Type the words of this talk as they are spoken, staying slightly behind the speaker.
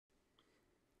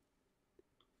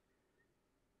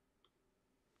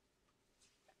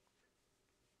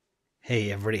Hey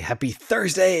everybody, happy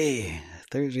Thursday!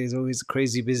 Thursday is always a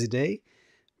crazy busy day,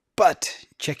 but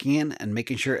checking in and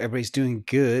making sure everybody's doing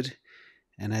good.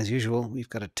 And as usual, we've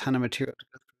got a ton of material to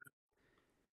go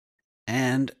through.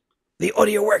 And the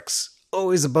audio works,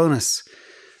 always a bonus.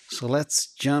 So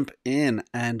let's jump in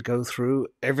and go through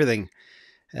everything.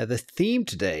 The theme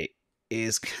today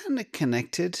is kind of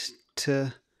connected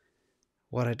to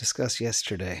what I discussed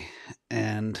yesterday.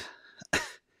 And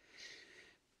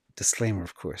disclaimer,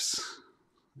 of course,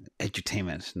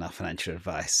 edutainment, not financial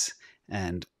advice,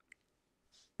 and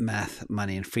math,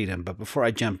 money, and freedom. But before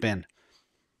I jump in,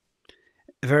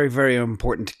 a very, very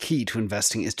important key to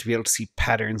investing is to be able to see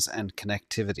patterns and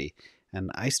connectivity. And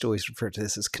I used to always refer to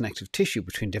this as connective tissue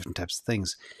between different types of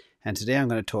things. And today I'm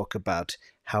going to talk about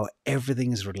how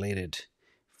everything is related.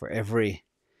 For every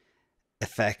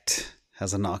effect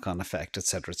has a knock-on effect,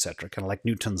 etc., etc., kind of like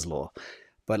Newton's law.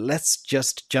 But let's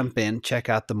just jump in, check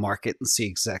out the market, and see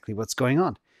exactly what's going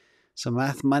on. So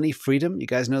math, money, freedom, you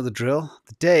guys know the drill.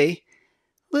 The day,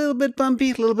 a little bit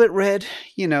bumpy, a little bit red.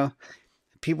 You know,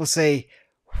 people say,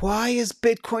 why is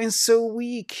Bitcoin so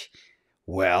weak?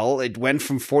 Well, it went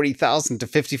from 40,000 to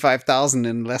 55,000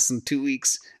 in less than 2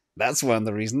 weeks. That's one of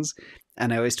the reasons.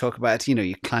 And I always talk about,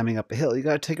 you're climbing up a hill. You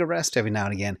got to take a rest every now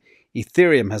and again.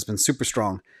 Ethereum has been super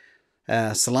strong.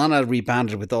 Solana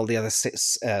rebounded with all the other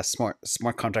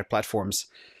smart contract platforms.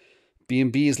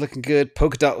 BNB is looking good.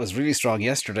 Polkadot was really strong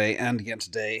yesterday and again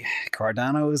today.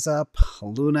 Cardano is up,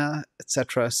 Luna,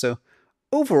 etc. So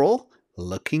overall,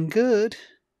 looking good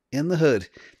in the hood,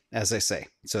 as I say.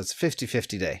 So it's a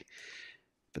 50-50 day.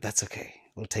 But that's okay.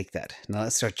 We'll take that. Now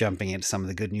let's start jumping into some of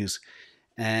the good news.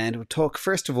 And we'll talk,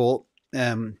 first of all,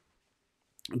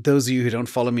 those of you who don't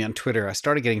follow me on Twitter, I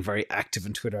started getting very active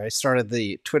on Twitter. I started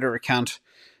the Twitter account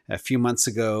a few months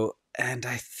ago, and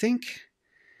I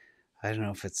don't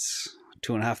know if it's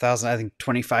 2,500, I think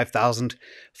 25,000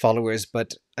 followers,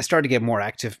 but I started to get more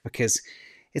active because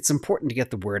it's important to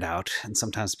get the word out, and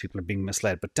sometimes people are being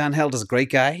misled. But Dan Held is a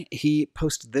great guy. He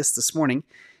posted this morning,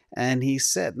 and he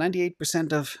said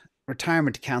 98% of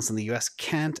retirement accounts in the US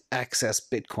can't access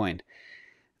Bitcoin.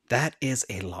 That is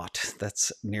a lot.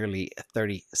 That's nearly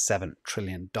 $37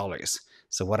 trillion.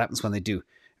 So what happens when they do?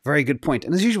 Very good point.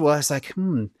 And as usual, I was like,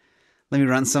 let me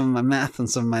run some of my math and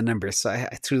some of my numbers. So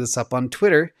I threw this up on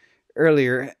Twitter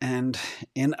earlier and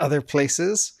in other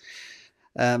places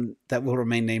that will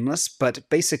remain nameless. But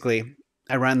basically,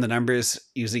 I ran the numbers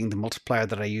using the multiplier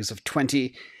that I use of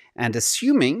 20 and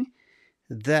assuming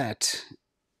that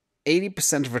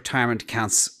 80% of retirement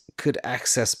accounts could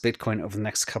access Bitcoin over the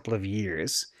next couple of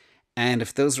years. And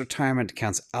if those retirement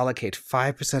accounts allocate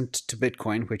 5% to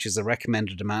Bitcoin, which is a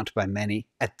recommended amount by many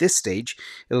at this stage,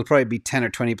 it'll probably be 10 or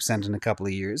 20% in a couple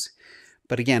of years.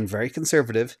 But again, very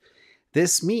conservative.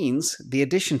 This means the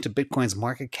addition to Bitcoin's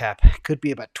market cap could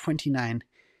be about $29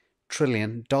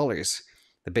 trillion. The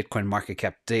Bitcoin market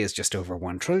cap today is just over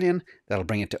 1 trillion. That'll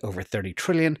bring it to over 30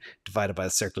 trillion, divided by the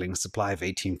circulating supply of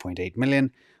 18.8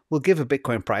 million. Will give a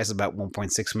Bitcoin price about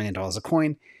 $1.6 million a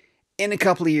coin in a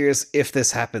couple of years if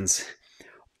this happens.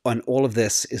 And all of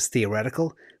this is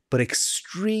theoretical, but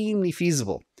extremely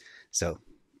feasible. So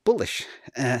bullish.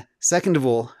 Second of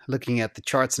all, looking at the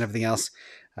charts and everything else,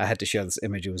 I had to share this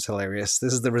image. It was hilarious.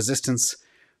 This is the resistance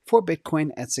for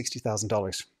Bitcoin at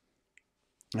 $60,000.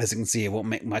 As you can see, it won't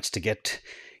make much to get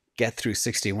through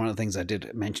 60. One of the things I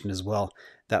did mention as well,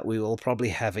 that we will probably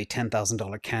have a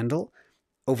 $10,000 candle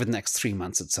over the next 3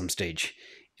 months at some stage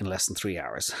in less than 3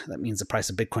 hours. That means the price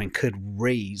of Bitcoin could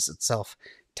raise itself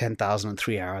 10,000 in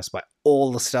 3 hours by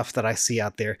all the stuff that I see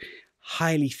out there.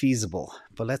 Highly feasible.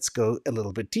 But let's go a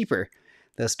little bit deeper.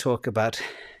 Let's talk about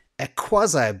a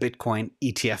Quasi Bitcoin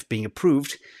ETF being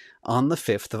approved on the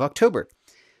 5th of October.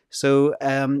 So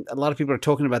a lot of people are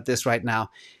talking about this right now.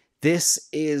 This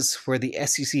is where the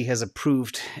SEC has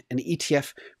approved an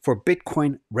ETF for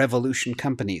Bitcoin revolution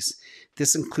companies.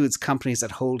 This includes companies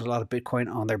that hold a lot of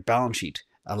Bitcoin on their balance sheet.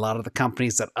 A lot of the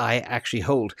companies that I actually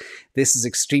hold. This is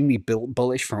extremely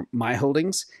bullish for my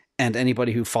holdings and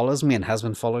anybody who follows me and has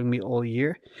been following me all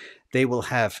year. They will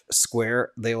have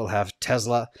Square, they will have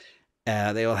Tesla,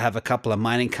 they will have a couple of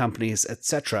mining companies,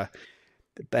 etc.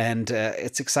 And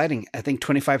it's exciting. I think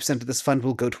 25% of this fund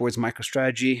will go towards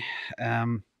MicroStrategy,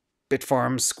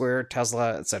 Bitfarms, Square,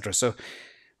 Tesla, etc. So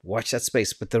watch that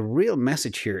space. But the real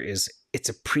message here is it's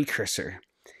a precursor.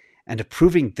 And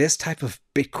approving this type of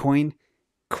Bitcoin,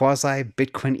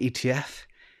 quasi-Bitcoin ETF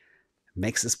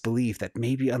makes us believe that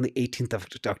maybe on the 18th of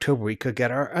October we could get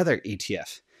our other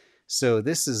ETF. So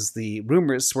this is the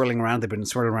rumors swirling around. They've been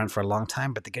swirling around for a long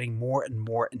time, but they're getting more and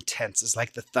more intense. It's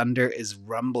like the thunder is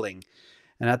rumbling.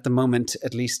 And at the moment,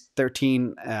 at least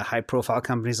 13 high-profile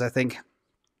companies, I think,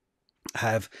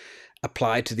 have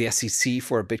applied to the SEC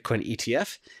for a Bitcoin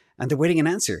ETF, and they're waiting an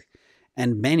answer.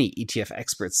 And many ETF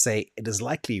experts say it is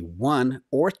likely 1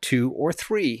 or 2 or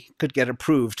 3 could get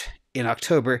approved in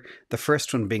October, the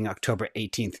first one being October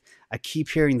 18th. I keep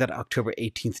hearing that October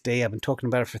 18th day. I've been talking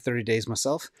about it for 30 days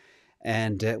myself,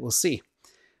 and we'll see.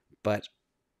 But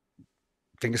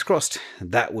fingers crossed,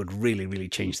 that would really, really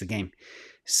change the game.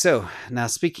 So now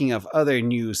speaking of other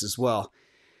news as well,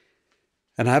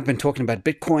 and I've been talking about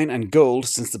Bitcoin and gold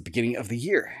since the beginning of the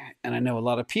year. And I know a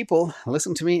lot of people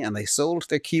listen to me and they sold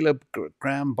their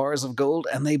kilogram bars of gold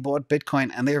and they bought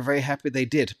Bitcoin, and they're very happy they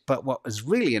did. But what was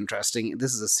really interesting,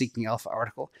 this is a Seeking Alpha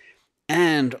article,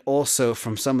 and also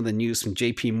from some of the news from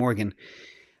JP Morgan.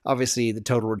 Obviously, the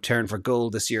total return for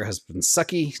gold this year has been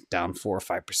sucky, down 4 or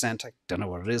 5%. I don't know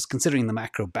what it is. Considering the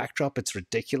macro backdrop, it's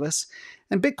ridiculous.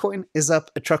 And Bitcoin is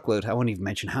up a truckload. I won't even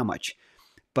mention how much.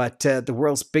 But the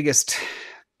world's biggest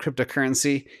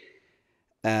cryptocurrency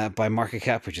by market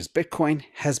cap, which is Bitcoin,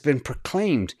 has been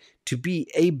proclaimed to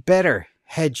be a better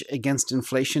hedge against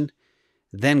inflation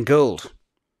than gold.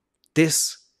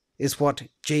 This is what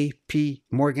JP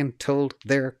Morgan told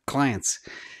their clients.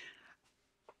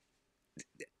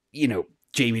 You know,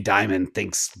 Jamie Dimon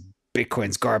thinks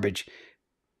Bitcoin's garbage,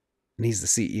 and he's the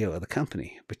CEO of the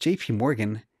company. But JP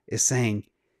Morgan is saying,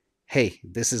 hey,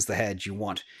 this is the hedge you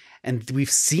want. And we've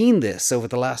seen this over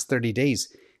the last 30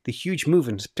 days. The huge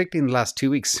movement, particularly in the last 2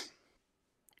 weeks.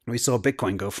 We saw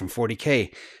Bitcoin go from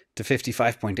 40K to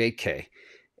 55.8K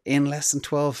in less than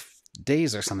 12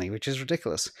 days or something, which is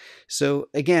ridiculous. So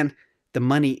again, the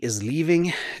money is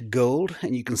leaving gold,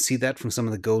 and you can see that from some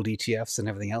of the gold ETFs and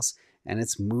everything else, and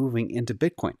it's moving into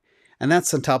Bitcoin. And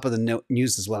that's on top of the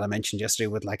news as well I mentioned yesterday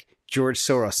with like George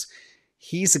Soros.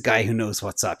 He's a guy who knows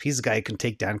what's up. He's a guy who can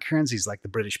take down currencies like the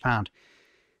British pound.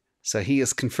 So he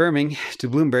is confirming to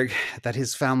Bloomberg that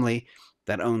his family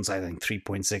that owns, I think,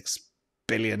 $3.6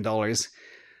 billion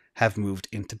have moved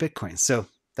into Bitcoin. So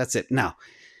that's it. Now,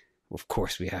 of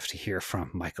course, we have to hear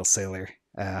from Michael Saylor,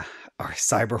 our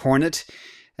cyber hornet.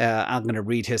 I'm going to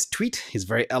read his tweet. He's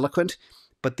very eloquent.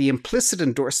 But the implicit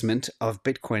endorsement of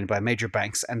Bitcoin by major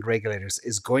banks and regulators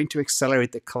is going to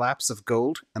accelerate the collapse of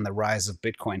gold and the rise of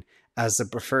Bitcoin as a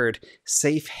preferred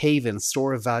safe haven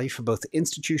store of value for both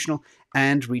institutional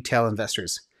and retail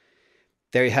investors.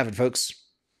 There you have it, folks.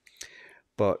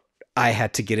 But I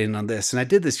had to get in on this, and I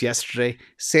did this yesterday.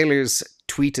 Saylor's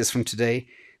tweet is from today.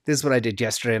 This is what I did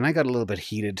yesterday, and I got a little bit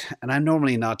heated. And I'm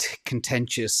normally not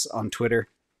contentious on Twitter,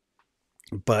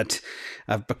 but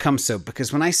I've become so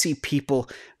because when I see people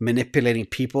manipulating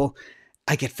people,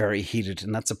 I get very heated,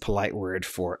 and that's a polite word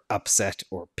for upset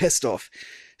or pissed off.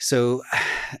 So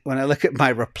when I look at my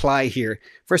reply here,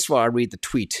 first of all, I read the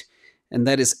tweet, and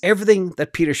that is everything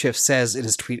that Peter Schiff says in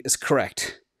his tweet is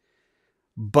correct.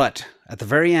 But at the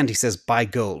very end, he says, buy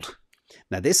gold.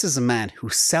 Now, this is a man who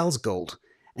sells gold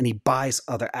and he buys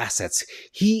other assets.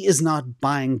 He is not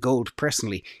buying gold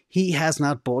personally. He has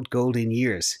not bought gold in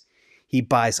years. He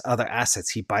buys other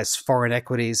assets. He buys foreign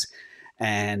equities,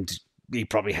 and he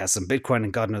probably has some Bitcoin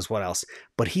and God knows what else.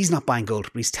 But he's not buying gold,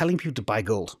 but he's telling people to buy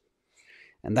gold.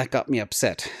 And that got me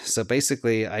upset. So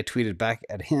basically, I tweeted back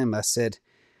at him. I said,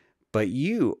 but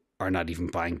you are not even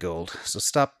buying gold. So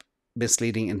stop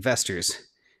misleading investors.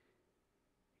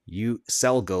 You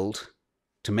sell gold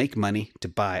to make money to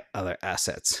buy other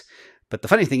assets. But the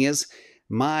funny thing is,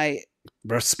 my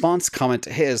response comment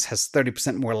to his has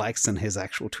 30% more likes than his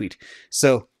actual tweet.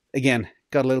 So again,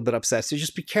 got a little bit upset. So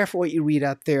just be careful what you read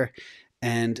out there,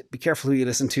 and be careful who you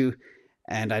listen to.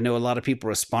 And I know a lot of people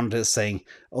responded to this saying,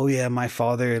 oh yeah, my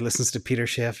father listens to Peter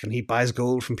Schiff and he buys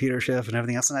gold from Peter Schiff and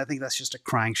everything else. And I think that's just a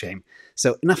crying shame.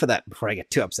 So enough of that before I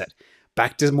get too upset.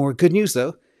 Back to more good news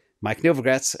though. Mike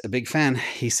Novogratz, a big fan,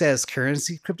 he says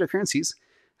cryptocurrencies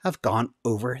have gone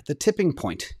over the tipping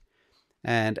point.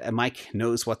 And Mike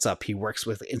knows what's up. He works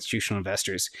with institutional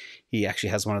investors. He actually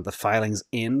has one of the filings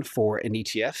in for an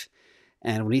ETF.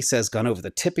 And when he says gone over the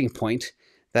tipping point,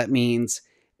 that means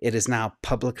it is now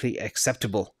publicly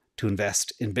acceptable to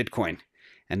invest in Bitcoin.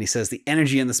 And he says the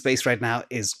energy in the space right now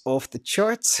is off the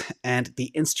charts, and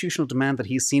the institutional demand that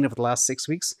he's seen over the last 6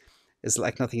 weeks is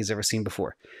like nothing he's ever seen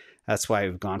before. That's why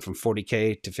we've gone from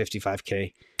 40K to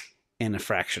 55K in a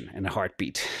fraction, in a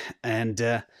heartbeat.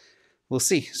 And we'll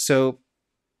see. So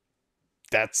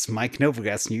that's Mike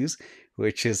Novogratz news,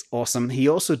 which is awesome. He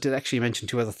also did actually mention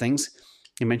two other things.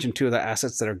 He mentioned two other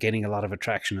assets that are gaining a lot of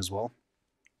attraction as well.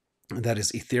 That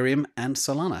is Ethereum and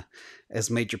Solana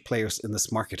as major players in this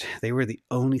market. They were the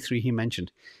only three he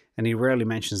mentioned, and he rarely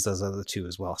mentions those other two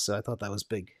as well. So I thought that was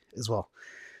big as well.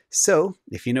 So,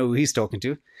 if you know who he's talking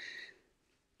to,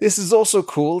 this is also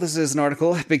cool. This is an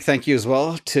article. Big thank you as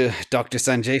well to Dr.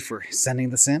 Sanjay for sending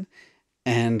this in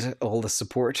and all the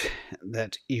support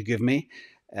that you give me.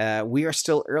 We are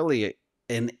still early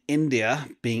in India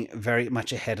being very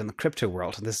much ahead in the crypto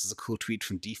world. And this is a cool tweet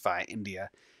from DeFi India.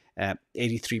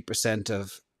 83%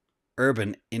 of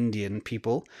urban Indian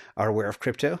people are aware of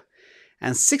crypto,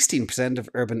 and 16% of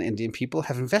urban Indian people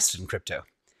have invested in crypto.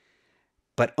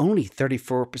 But only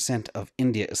 34% of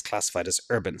India is classified as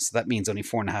urban. So that means only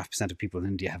 4.5% of people in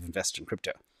India have invested in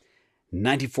crypto.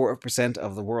 94%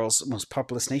 of the world's most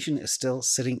populous nation is still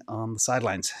sitting on the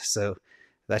sidelines. So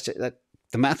that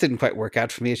the math didn't quite work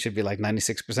out for me. It should be like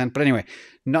 96%. But anyway,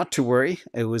 not to worry.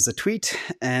 It was a tweet,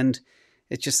 and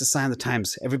it's just a sign of the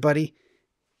times. Everybody,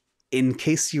 in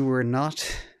case you were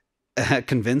not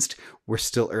convinced, we're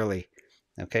still early.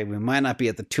 Okay, we might not be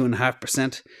at the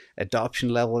 2.5% adoption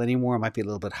level anymore. It might be a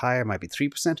little bit higher, it might be 3%,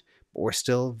 but we're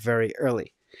still very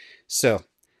early. So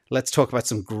let's talk about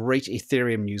some great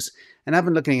Ethereum news. And I've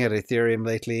been looking at Ethereum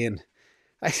lately, and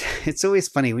it's always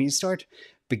funny when you start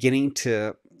beginning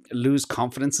to lose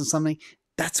confidence in something.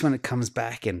 That's when it comes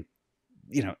back and,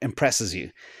 you know, impresses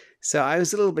you. So I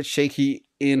was a little bit shaky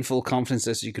in full confidence,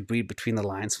 as you could read between the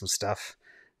lines from stuff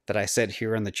that I said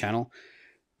here on the channel.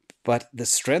 But the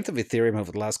strength of Ethereum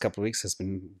over the last couple of weeks has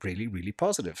been really, really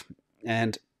positive.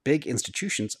 And big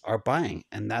institutions are buying,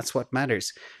 and that's what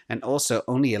matters. And also,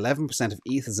 only 11% of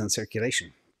ETH is in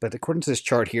circulation. But according to this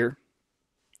chart here,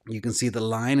 you can see the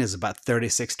line is about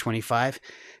 36.25.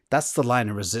 That's the line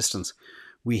of resistance.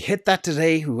 We hit that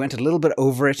today. We went a little bit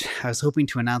over it. I was hoping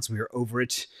to announce we were over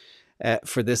it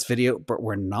for this video, but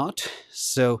we're not.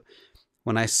 So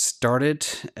when I started,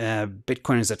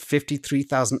 Bitcoin is at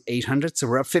 53,800, so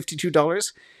we're up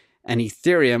 $52, and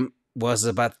Ethereum was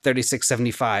about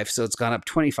 36.75, so it's gone up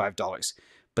 $25.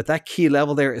 But that key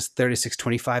level there is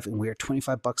 36.25, and we are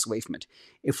 $25 away from it.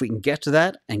 If we can get to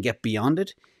that and get beyond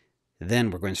it,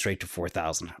 then we're going straight to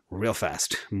 4,000 real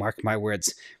fast. Mark my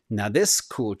words. Now this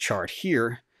cool chart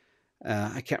here,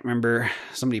 I can't remember,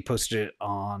 somebody posted it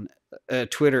on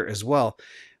Twitter as well.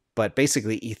 But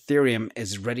basically, Ethereum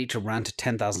is ready to run to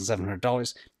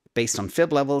 $10,700 based on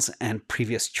fib levels and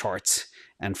previous charts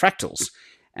and fractals.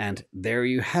 And there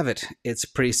you have it. It's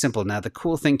pretty simple. Now, the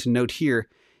cool thing to note here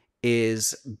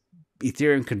is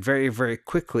Ethereum could very, very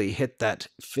quickly hit that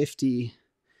 50.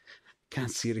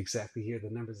 Can't see it exactly here. The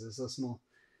numbers are so small.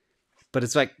 But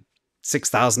it's like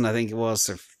 6,000, I think it was,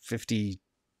 or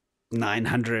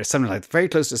 5,900 or something like that. Very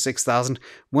close to 6,000.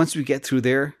 Once we get through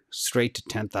there, straight to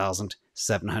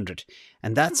 10,700.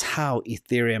 And that's how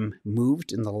Ethereum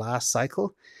moved in the last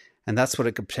cycle. And that's what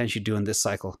it could potentially do in this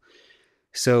cycle.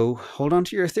 So hold on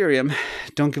to your Ethereum.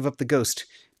 Don't give up the ghost.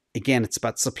 Again, it's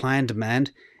about supply and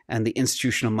demand and the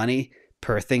institutional money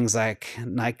per things like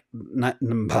Mike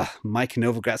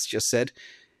Novogratz just said.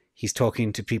 He's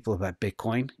talking to people about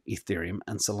Bitcoin, Ethereum,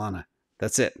 and Solana.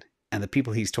 That's it. And the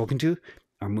people he's talking to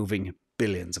are moving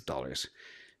billions of dollars.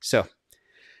 So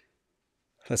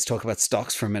let's talk about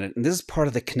stocks for a minute. And this is part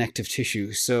of the connective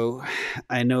tissue. So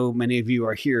I know many of you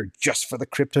are here just for the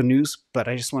crypto news, but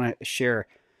I just want to share.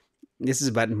 This is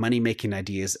about money-making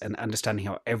ideas and understanding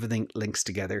how everything links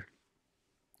together.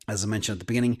 As I mentioned at the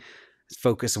beginning,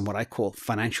 focus on what I call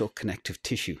financial connective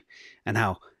tissue and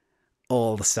how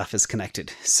all the stuff is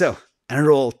connected. So, and it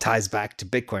all ties back to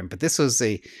Bitcoin. But this was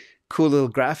a cool little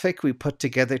graphic we put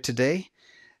together today.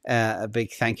 A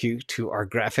big thank you to our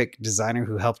graphic designer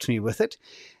who helped me with it.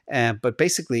 But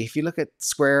basically, if you look at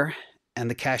Square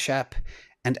and the Cash App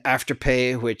and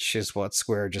Afterpay, which is what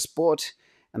Square just bought,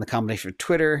 and the combination of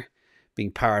Twitter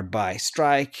being powered by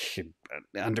Strike,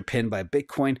 underpinned by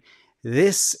Bitcoin,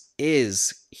 this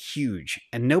is huge.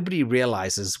 And nobody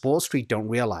realizes, Wall Street don't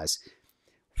realize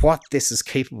what this is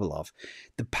capable of.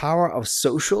 The power of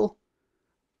social,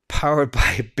 powered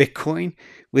by Bitcoin,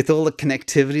 with all the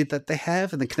connectivity that they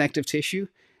have and the connective tissue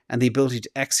and the ability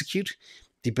to execute,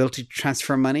 the ability to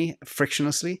transfer money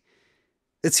frictionlessly.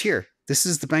 It's here. This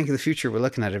is the bank of the future we're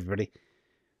looking at, everybody.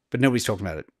 But nobody's talking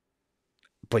about it.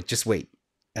 But just wait.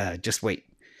 Just wait.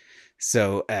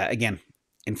 So again,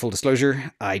 in full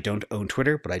disclosure, I don't own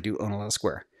Twitter, but I do own a lot of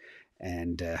Square.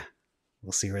 And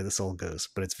we'll see where this all goes.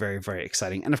 But it's very, very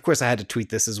exciting. And of course, I had to tweet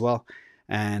this as well.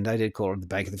 And I did call it the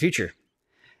bank of the future.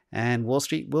 And Wall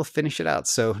Street will finish it out.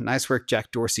 So nice work,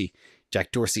 Jack Dorsey.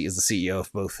 Jack Dorsey is the CEO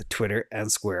of both Twitter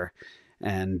and Square.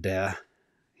 And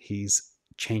he's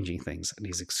changing things. And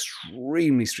he's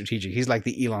extremely strategic. He's like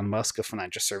the Elon Musk of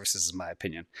financial services, in my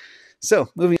opinion. So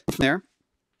moving on from there.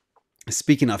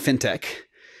 Speaking of fintech,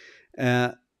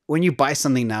 when you buy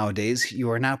something nowadays,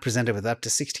 you are now presented with up to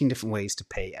 16 different ways to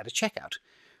pay at a checkout.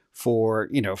 for,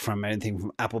 from anything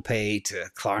from Apple Pay to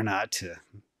Klarna to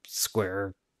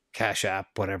Square, Cash App,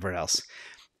 whatever else.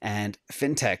 And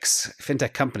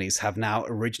fintech companies have now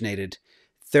originated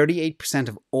 38%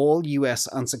 of all US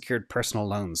unsecured personal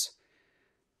loans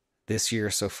this year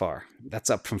so far. That's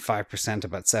up from 5%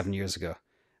 about 7 years ago.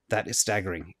 That is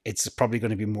staggering. It's probably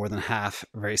going to be more than half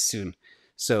very soon.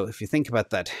 So if you think about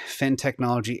that,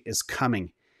 FinTechnology is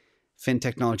coming.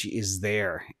 FinTechnology is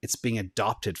there. It's being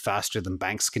adopted faster than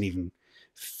banks can even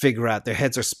figure out. Their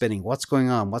heads are spinning. What's going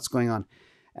on? What's going on?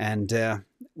 And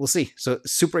we'll see. So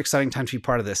super exciting time to be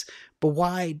part of this. But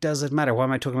why does it matter? Why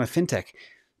am I talking about fintech?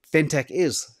 Fintech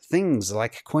is things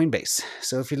like Coinbase.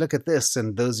 So if you look at this,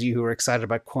 and those of you who are excited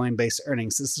about Coinbase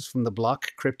earnings, this is from the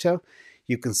block crypto.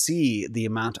 You can see the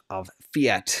amount of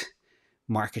fiat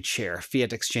market share,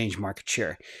 fiat exchange market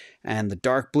share. And the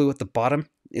dark blue at the bottom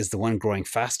is the one growing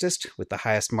fastest with the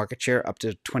highest market share, up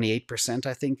to 28%,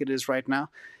 I think it is right now.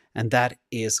 And that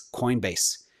is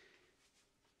Coinbase.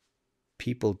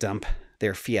 People dump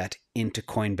their fiat into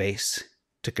Coinbase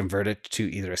to convert it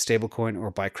to either a stablecoin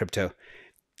or buy crypto.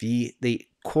 The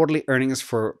quarterly earnings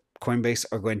for Coinbase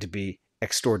are going to be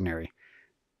extraordinary.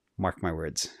 Mark my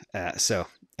words. So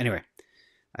anyway,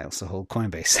 I also hold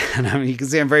Coinbase. And you can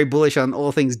see I'm very bullish on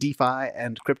all things DeFi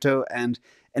and crypto and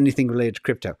anything related to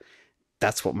crypto.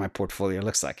 That's what my portfolio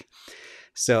looks like.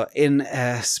 So in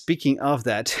speaking of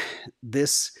that,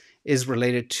 this is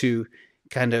related to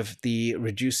kind of the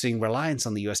reducing reliance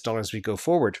on the US dollar as we go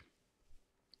forward.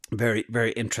 Very,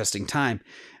 very interesting time.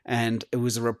 And it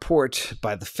was a report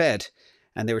by the Fed,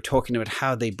 and they were talking about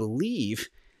how they believe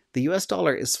the US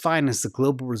dollar is fine as the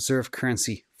global reserve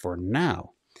currency for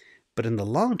now. But in the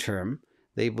long term,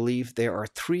 they believe there are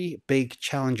three big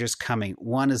challenges coming.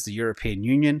 One is the European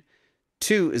Union,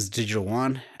 two is digital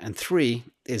yuan, and three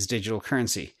is digital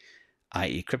currency,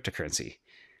 i.e. cryptocurrency.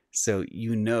 So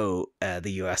the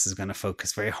US is going to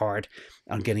focus very hard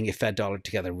on getting a Fed dollar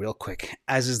together real quick,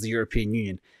 as is the European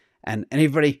Union. And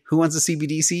anybody who wants a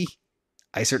CBDC?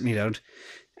 I certainly don't.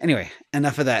 Anyway,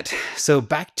 enough of that. So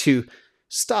back to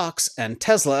stocks and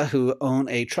Tesla, who own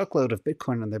a truckload of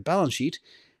Bitcoin on their balance sheet.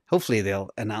 Hopefully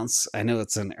they'll announce, I know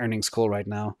it's an earnings call right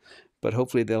now, but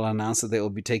hopefully they'll announce that they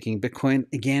will be taking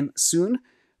Bitcoin again soon.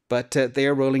 But they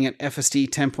are rolling at FSD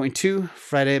 10.2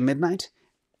 Friday at midnight.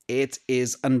 It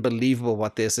is unbelievable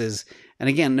what this is. And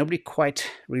again, nobody quite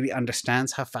really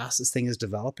understands how fast this thing is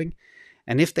developing.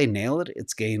 And if they nail it,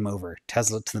 it's game over.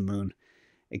 Tesla to the moon.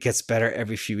 It gets better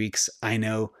every few weeks. I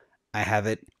know. I have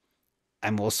it.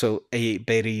 I'm also a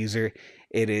beta user.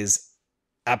 It is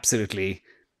absolutely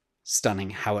stunning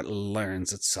how it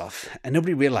learns itself. And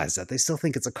nobody realizes that. They still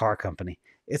think it's a car company.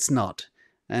 It's not.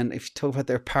 And if you talk about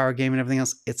their power game and everything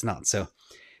else, it's not. So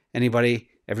everybody,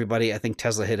 I think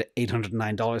Tesla hit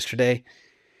 $809 today.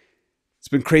 It's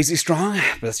been crazy strong,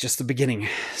 but it's just the beginning.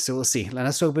 So we'll see.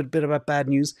 Let's talk a bit about bad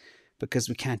news, because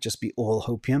we can't just be all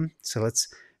hopium. So let's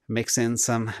mix in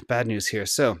some bad news here.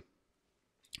 So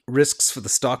risks for the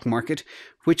stock market,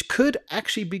 which could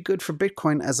actually be good for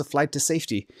Bitcoin as a flight to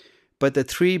safety. But the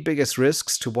three biggest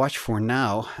risks to watch for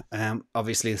now,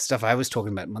 obviously the stuff I was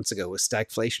talking about months ago was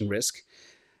stagflation risk.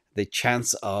 The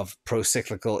chance of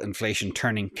pro-cyclical inflation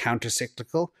turning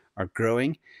counter-cyclical are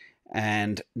growing,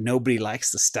 and nobody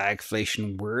likes the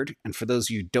stagflation word. And for those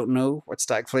of you who don't know what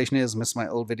stagflation is, missed my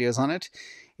old videos on it,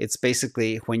 it's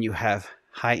basically when you have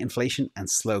high inflation and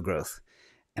slow growth,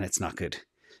 and it's not good.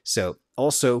 So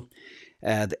also,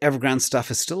 the Evergrande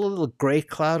stuff is still a little gray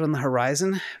cloud on the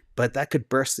horizon, but that could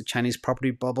burst the Chinese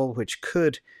property bubble, which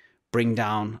could bring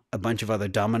down a bunch of other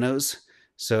dominoes.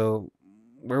 So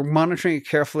we're monitoring it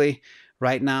carefully.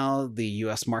 Right now, the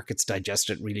US markets digest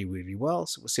it really, really well.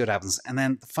 So we'll see what happens. And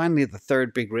then finally, the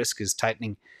third big risk is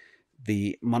tightening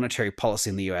the monetary policy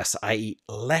in the US, i.e.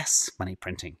 less money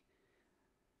printing.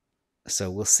 So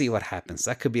we'll see what happens.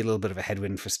 That could be a little bit of a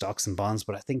headwind for stocks and bonds,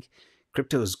 but I think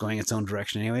crypto is going its own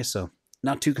direction anyway, so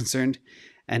not too concerned.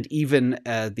 And even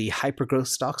the hyper-growth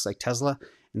stocks like Tesla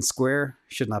and Square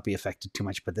should not be affected too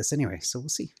much by this anyway, so we'll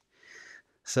see.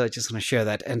 So I just want to share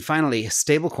that. And finally,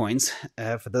 stablecoins.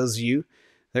 For those of you,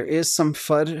 there is some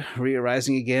FUD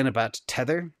re-arising again about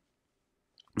Tether.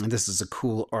 And this is a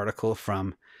cool article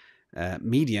from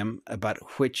Medium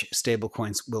about which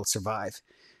stablecoins will survive.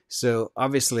 So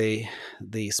obviously,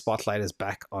 the spotlight is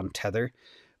back on Tether.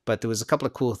 But there was a couple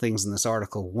of cool things in this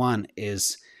article. One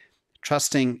is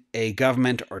trusting a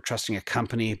government or trusting a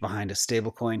company behind a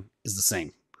stablecoin is the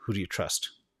same. Who do you trust?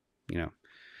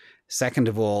 Second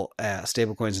of all,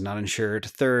 stablecoins are not insured.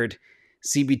 Third,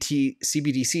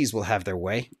 CBDCs will have their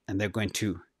way, and they're going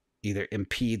to either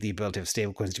impede the ability of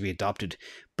stablecoins to be adopted.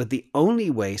 But the only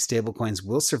way stablecoins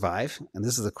will survive, and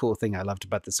this is the cool thing I loved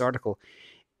about this article,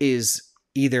 is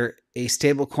either a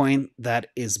stablecoin that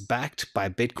is backed by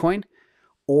Bitcoin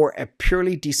or a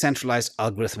purely decentralized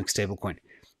algorithmic stablecoin.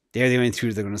 They're the only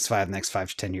two that are going to survive the next 5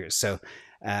 to 10 years. So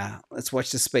let's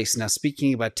watch this space. Now,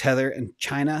 speaking about Tether and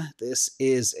China, this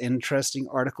is an interesting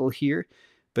article here.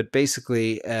 But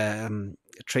basically,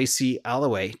 Tracy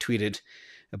Alloway tweeted,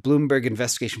 a Bloomberg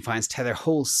investigation finds Tether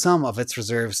holds some of its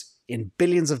reserves in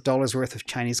billions of dollars worth of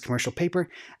Chinese commercial paper,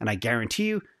 and I guarantee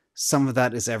you some of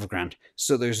that is Evergrande.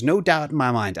 So there's no doubt in my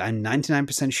mind, I'm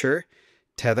 99% sure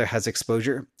Tether has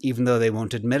exposure, even though they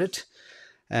won't admit it.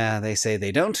 They say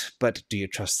they don't, but do you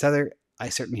trust Tether? I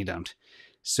certainly don't.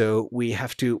 So we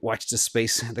have to watch the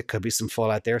space. There could be some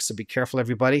fallout there, so be careful,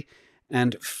 everybody.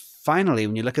 And finally,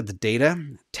 when you look at the data,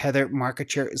 Tether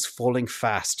market share is falling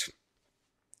fast.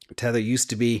 Tether used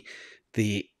to be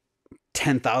the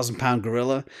 10,000 pound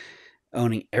gorilla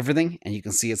owning everything, and you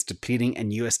can see it's depleting,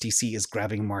 and USDC is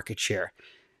grabbing market share,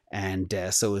 and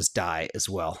so is DAI as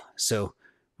well. So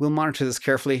we'll monitor this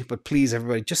carefully, but please,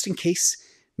 everybody, just in case,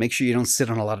 make sure you don't sit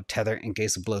on a lot of Tether in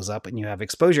case it blows up and you have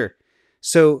exposure.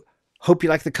 So hope you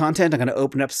like the content. I'm going to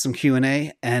open up some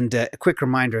Q&A, and a quick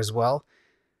reminder as well.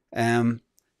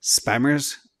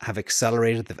 Spammers have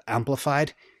accelerated, they've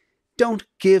amplified. Don't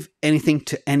give anything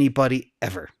to anybody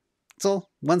ever. That's all.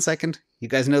 1 second. You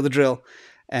guys know the drill.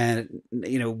 And,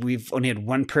 you know, we've only had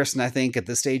one person, I think, at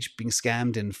this stage being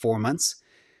scammed in 4 months,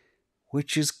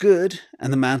 which is good.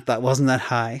 And the amount that wasn't that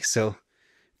high. So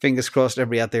fingers crossed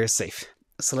everybody out there is safe.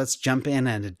 So let's jump in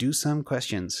and do some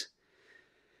questions.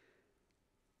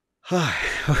 A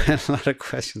lot of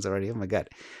questions already. Oh my God.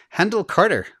 Handel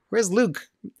Carter. Where's Luke?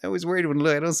 I was worried when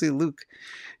I don't see Luke.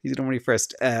 He's normally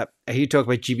first. I hear you talk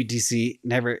about GBTC,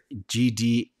 never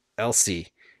GDLC.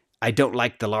 I don't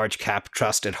like the large cap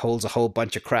trust. It holds a whole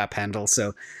bunch of crap, Handel.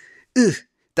 So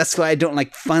that's why I don't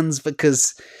like funds,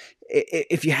 because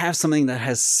if you have something that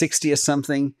has 60 of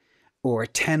something or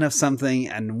 10 of something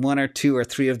and 1 or 2 or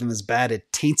 3 of them is bad,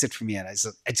 it taints it for me. And I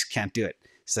just can't do it.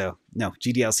 So no,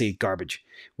 GDLC, garbage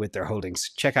with their holdings.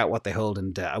 Check out what they hold,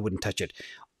 and I wouldn't touch it.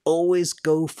 Always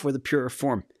go for the pure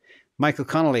form. Michael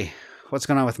Connolly, what's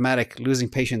going on with Matic? Losing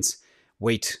patience.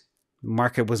 Wait,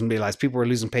 market wasn't realized. People were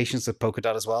losing patience with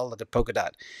Polkadot as well. Look at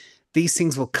Polkadot. These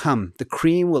things will come. The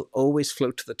cream will always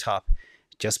float to the top.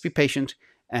 Just be patient.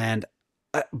 And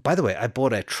by the way, I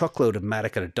bought a truckload of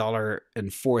Matic at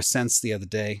 $1.04 the other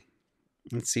day.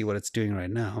 Let's see what it's doing right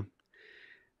now.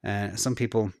 Some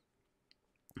people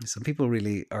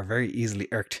really are very easily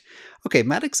irked. Okay,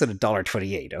 Matic's at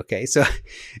 $1.28. Okay, so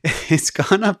it's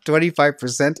gone up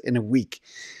 25% in a week.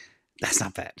 That's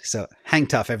not bad. So hang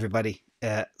tough, everybody.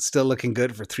 Still looking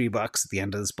good for $3 at the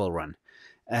end of this bull run.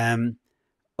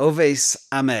 Oves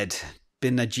Ahmed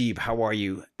bin Najib, how are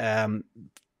you?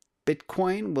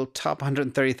 Bitcoin will top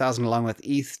 130,000 along with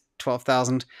ETH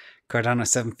 12,000, Cardano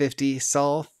 750,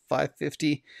 Sol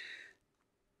 550,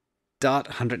 Dot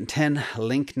 110,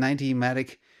 Link 90,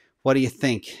 Matic. What do you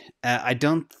think? I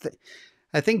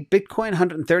think Bitcoin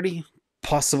 130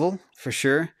 possible for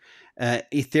sure.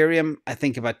 Ethereum, I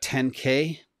think about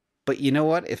 10K. But you know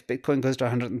what? If Bitcoin goes to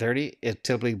 130, it'll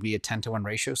typically be a 10-to-1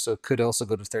 ratio, so it could also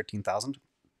go to 13,000.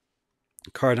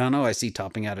 Cardano, I see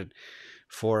topping out at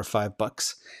 $4 or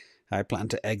 $5. I plan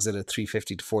to exit at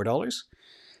 $3.50 to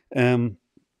 $4.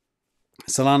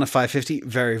 Solana 550,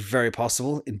 very, very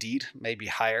possible indeed. Maybe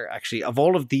higher, actually. Of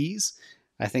all of these,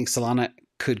 I think Solana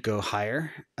could go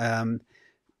higher.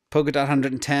 Polkadot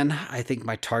 110, I think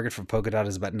my target for Polkadot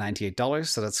is about $98,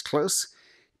 so that's close.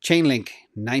 Chainlink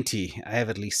 90, I have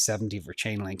at least 70 for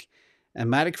Chainlink. And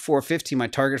Matic 450, my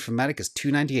target for Matic is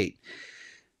 298.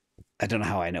 I don't know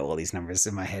how I know all these numbers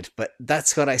in my head, but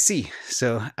that's what I see.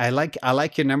 So I like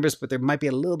your numbers, but they might be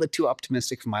a little bit too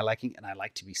optimistic for my liking, and I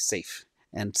like to be safe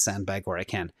and sandbag where I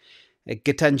can.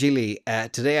 Gitanjili,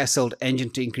 today I sold Engine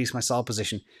to increase my sol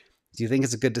position. Do you think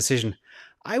it's a good decision?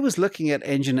 I was looking at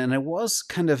Engine, and it was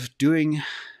kind of it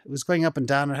was going up and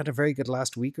down. It had a very good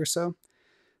last week or so.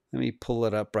 Let me pull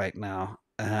it up right now.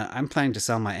 I'm planning to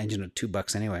sell my Engine at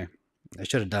 $2 anyway. I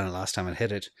should have done it last time I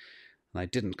hit it, and I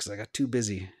didn't because I got too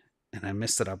busy and I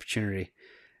missed that opportunity.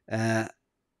 Yeah,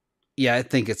 I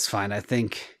think it's fine. I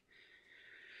think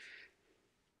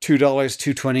 $2,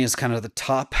 $2.20 is kind of the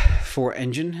top for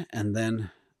Engine, and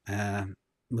then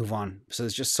move on. So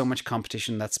there's just so much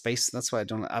competition in that space. That's why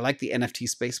I like the NFT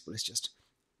space, but it's just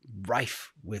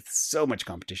rife with so much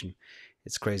competition.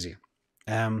 It's crazy.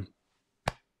 Let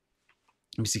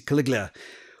me see, Caligula.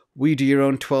 Will you do your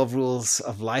own 12 rules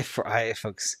of life for IA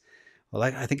folks? Well,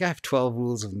 I think I have 12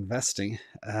 rules of investing.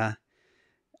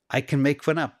 I can make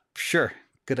one up. Sure,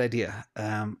 good idea.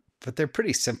 But they're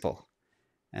pretty simple.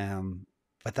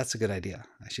 But that's a good idea.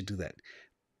 I should do that.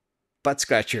 Butt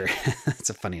Scratcher, that's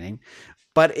a funny name.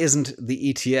 But isn't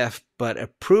the ETF, but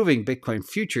approving Bitcoin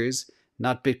futures,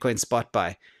 not Bitcoin spot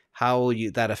buy. How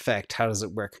will that affect? How does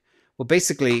it work? Well,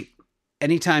 basically,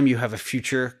 anytime you have a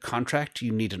future contract,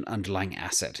 you need an underlying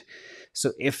asset.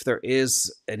 So if there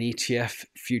is an ETF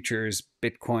futures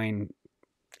Bitcoin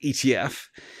ETF,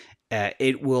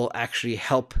 it will actually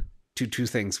help do two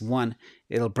things. One,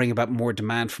 it'll bring about more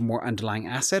demand for more underlying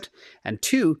asset. And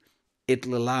two,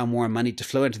 it'll allow more money to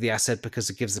flow into the asset because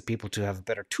it gives the people to have a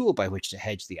better tool by which to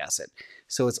hedge the asset.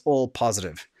 So it's all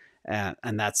positive,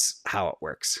 and that's how it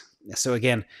works. So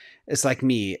again, it's like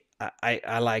me.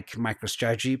 I like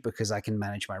MicroStrategy because I can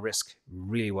manage my risk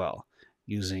really well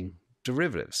using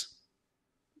derivatives.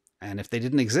 And if they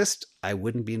didn't exist, I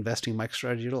wouldn't be investing in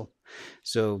MicroStrategy at all.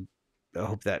 So I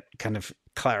hope that kind of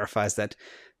clarifies that.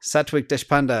 Satwik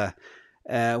Deshpanda,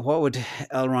 what would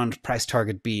Elrond price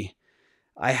target be?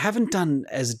 I haven't done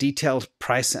as detailed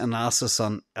price analysis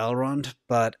on Elrond,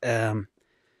 but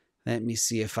let me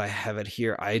see if I have it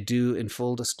here. I do, in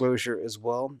full disclosure as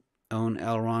well, own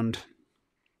Elrond.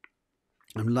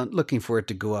 I'm not looking for it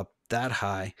to go up that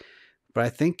high, but I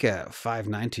think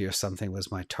 590 or something was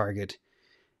my target.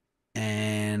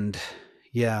 And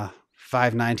yeah,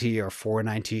 590 or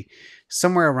 490,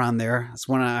 somewhere around there. It's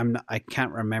one I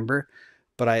can't remember,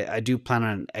 but I do plan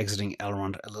on exiting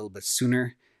Elrond a little bit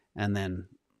sooner. And then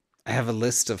I have a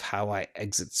list of how I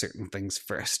exit certain things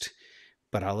first,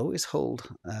 but I'll always hold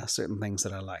certain things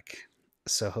that I like.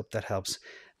 So I hope that helps.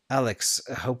 Alex,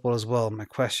 I hope all is well. My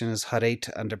question is HUD 8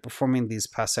 underperforming these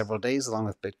past several days along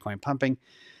with Bitcoin pumping.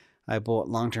 I bought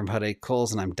long-term HUD 8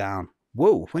 calls and I'm down.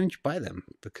 Whoa, when did you buy them?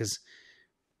 Because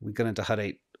we got into HUD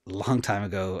 8 a long time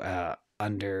ago,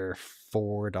 under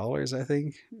 $4, I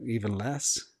think, even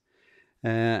less.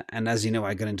 And as you know,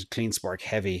 I got into CleanSpark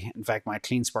heavy. In fact, my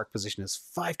CleanSpark position is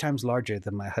 5 times larger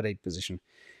than my HUD 8 position.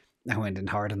 I went in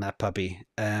hard on that puppy.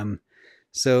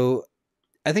 So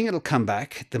I think it'll come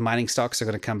back. The mining stocks are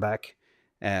going to come back.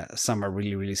 Some are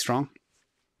really, really strong.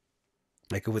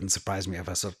 Like, it wouldn't surprise me if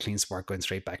I saw CleanSpark going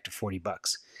straight back to $40.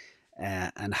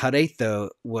 And HUD 8,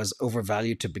 though, was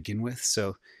overvalued to begin with.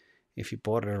 So if you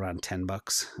bought it around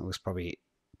 $10, it was probably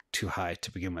too high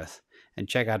to begin with. And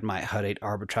check out my HUD 8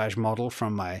 arbitrage model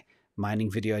from my mining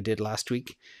video I did last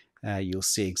week. You'll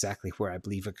see exactly where I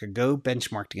believe it could go,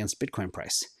 benchmarked against Bitcoin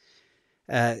price.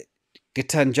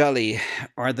 Gitanjali,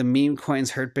 are the meme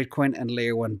coins hurt Bitcoin and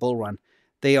layer 1 bull run?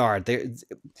 They are.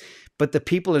 But the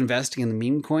people investing in the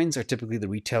meme coins are typically the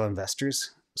retail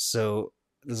investors. So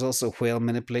there's also whale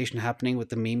manipulation happening with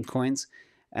the meme coins.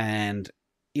 And,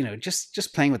 you know,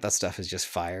 just playing with that stuff is just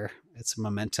fire. It's a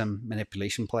momentum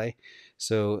manipulation play.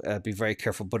 So be very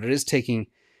careful. But it is taking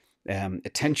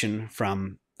attention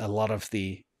from a lot of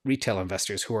the retail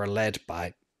investors who are led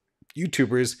by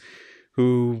YouTubers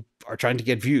who are trying to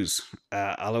get views.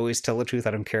 I'll always tell the truth.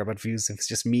 I don't care about views. If it's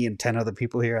just me and 10 other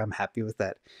people here, I'm happy with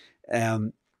that.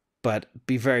 But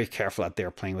be very careful out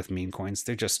there playing with meme coins.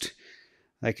 They're just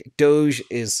like, Doge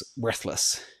is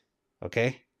worthless.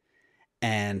 Okay.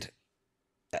 And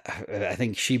I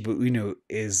think Shiba Inu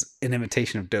is an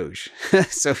imitation of Doge.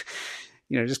 So,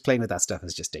 you know, just playing with that stuff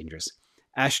is just dangerous.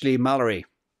 Ashley Mallory,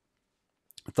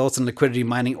 thoughts on liquidity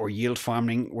mining or yield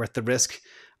farming worth the risk?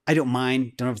 I don't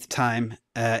mind, don't have the time.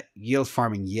 Yield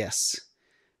farming, yes.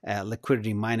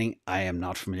 Liquidity mining, I am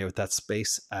not familiar with that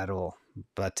space at all.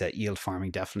 But yield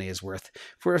farming definitely is worth,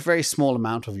 for a very small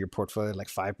amount of your portfolio, like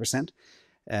 5%.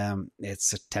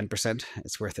 It's 10%.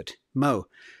 It's worth it. Mo,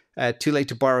 too late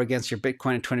to borrow against your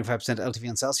Bitcoin at 25% LTV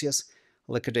on Celsius.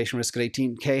 Liquidation risk at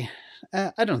 18K.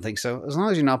 I don't think so. As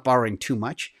long as you're not borrowing too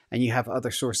much and you have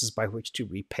other sources by which to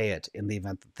repay it in the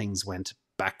event that things went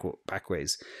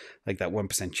backways, like that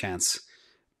 1% chance.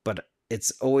 But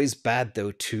it's always bad,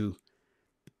 though, to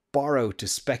borrow to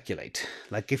speculate.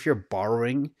 Like, if you're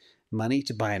borrowing money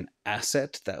to buy an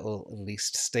asset that will at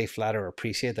least stay flat or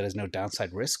appreciate, that has no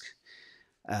downside risk,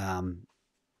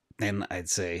 then I'd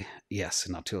say yes,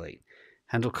 not too late.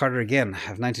 Handel Carter again,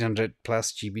 have 1900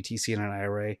 plus GBTC in an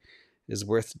IRA. Is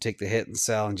worth to take the hit and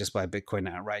sell and just buy Bitcoin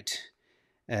outright.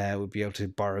 Would be able to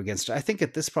borrow against it. I think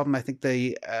at this problem, I think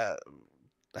the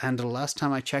handle, last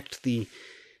time I checked the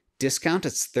discount,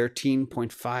 it's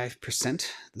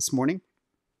 13.5% this morning.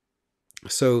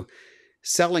 So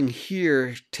selling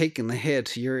here, taking the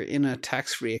hit, you're in a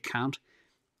tax-free account,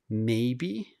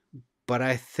 maybe, but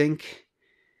I think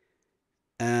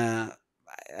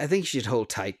you should hold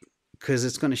tight because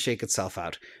it's going to shake itself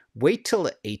out. Wait till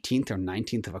the 18th or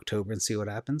 19th of October and see what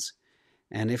happens.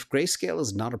 And if Grayscale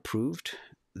is not approved,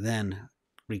 then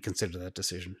reconsider that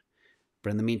decision. But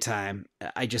in the meantime,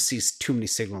 I just see too many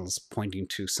signals pointing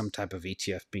to some type of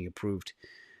ETF being approved,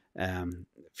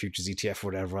 futures ETF or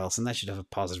whatever else, and that should have a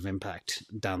positive impact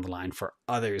down the line for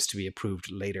others to be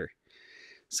approved later.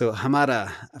 So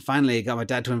Hamada, finally got my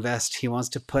dad to invest. He wants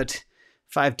to put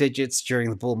 5 digits during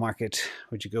the bull market.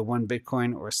 Would you go 1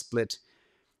 Bitcoin or split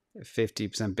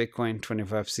 50% Bitcoin,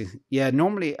 25%? Yeah,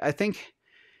 normally I think,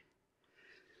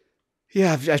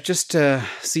 yeah, I just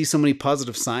see so many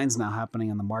positive signs now happening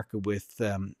in the market with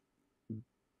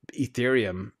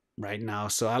Ethereum right now.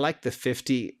 So I like the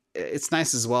 50. It's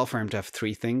nice as well for him to have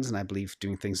 3 things, and I believe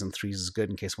doing things in threes is good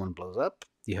in case one blows up.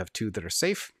 You have 2 that are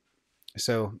safe.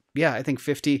 So yeah, I think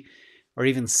 50 or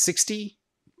even 60,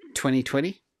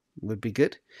 2020 would be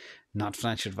good. Not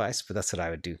financial advice, but that's what I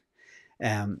would do.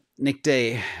 Nick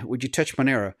Day, would you touch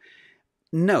Monero?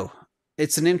 No.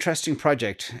 It's an interesting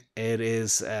project. It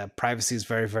is privacy is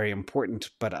very, very important,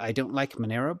 but I don't like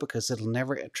Monero because it'll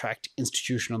never attract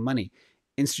institutional money.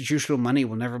 Institutional money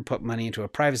will never put money into a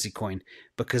privacy coin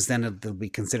because then it'll be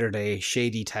considered a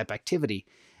shady type activity,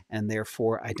 and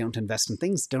therefore I don't invest in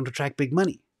things that don't attract big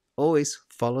money. Always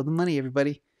follow the money,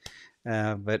 everybody.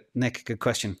 But Nick, good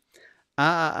question.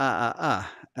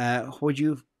 Would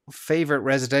you favorite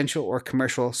residential or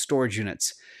commercial storage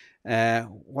units?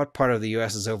 What part of the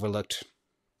US is overlooked?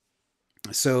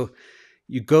 So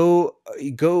you go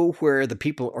where the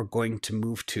people are going to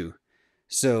move to.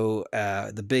 So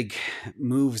the big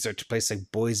moves are to places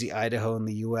like Boise, Idaho in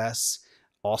the US,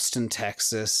 Austin,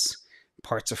 Texas,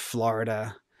 parts of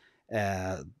Florida,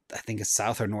 I think it's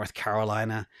South or North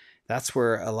Carolina. That's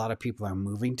where a lot of people are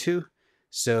moving to.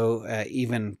 So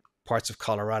even parts of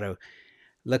Colorado.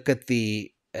 Look at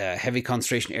the heavy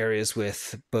concentration areas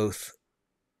with both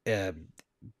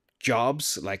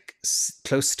jobs, like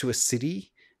close to a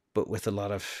city, but with a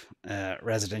lot of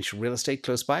residential real estate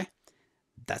close by.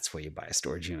 That's where you buy a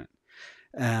storage unit.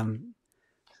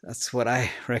 That's what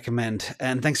I recommend.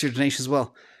 And thanks for your donation as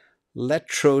well.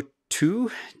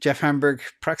 Letro2, Jeff Hamburg,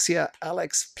 Praxia,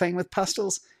 Alex, Playing with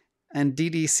Pastels, and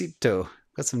Didi Sito.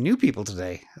 Got some new people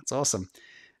today. That's awesome.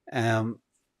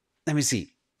 Let me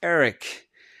see. Eric,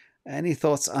 any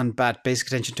thoughts on BAT, Basic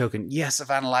Attention Token? Yes, I've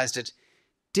analyzed it.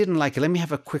 Didn't like it. Let me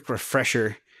have a quick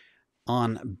refresher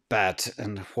on BAT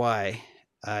and why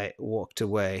I walked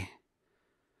away.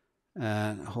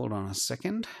 Hold on a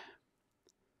second.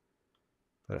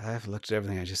 But I have looked at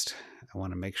everything. I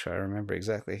want to make sure I remember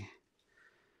exactly.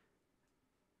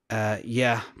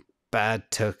 Yeah,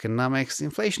 bad tokenomics. The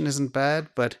inflation isn't bad,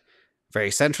 but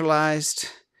very centralized,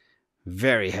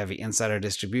 very heavy insider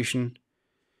distribution,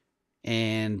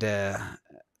 and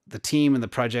the team and the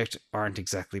project aren't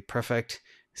exactly perfect.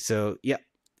 So yeah,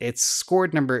 it's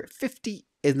scored number 50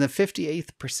 in the 58th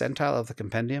percentile of the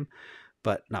compendium,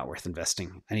 but not worth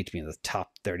investing. I need to be in the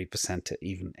top 30% to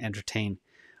even entertain.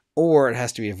 Or it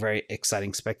has to be a very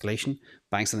exciting speculation,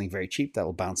 buying something very cheap that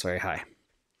will bounce very high.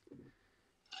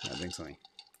 I think something.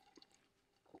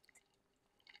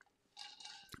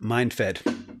 MindFed.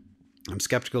 I'm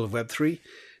skeptical of Web3,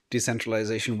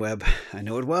 decentralization web. I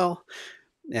know it well.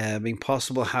 Being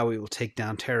possible, how we will take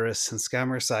down terrorists and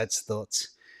scammer sites.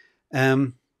 Thoughts.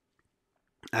 I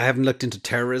haven't looked into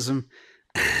terrorism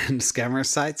and scammer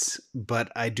sites,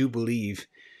 but I do believe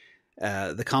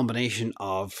the combination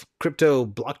of crypto,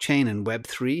 blockchain, and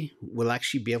Web3 will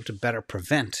actually be able to better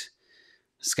prevent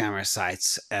scammer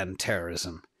sites and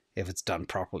terrorism if it's done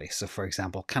properly. So, for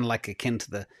example, kind of like akin to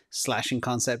the slashing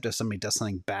concept, if somebody does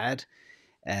something bad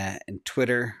in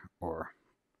Twitter or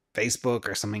Facebook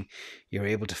or something, you're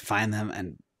able to find them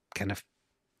and kind of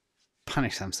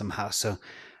punish them somehow. So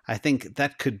I think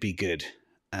that could be good.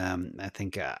 I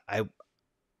think I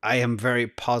am very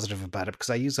positive about it because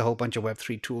I use a whole bunch of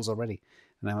Web3 tools already,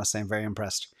 and I must say I'm very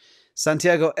impressed.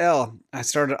 Santiago L. I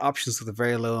started options with a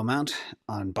very low amount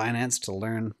on Binance to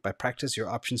learn by practice your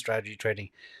option strategy trading.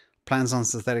 Plans on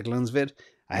synthetic loans vid?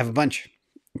 I have a bunch.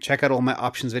 Check out all my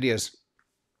options videos.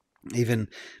 Even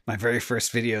my very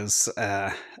first videos,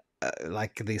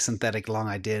 like the synthetic long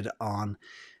I did on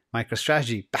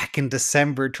MicroStrategy back in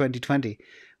December 2020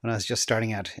 when I was just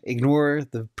starting out. Ignore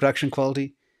the production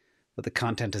quality, but the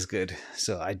content is good.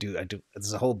 So I do.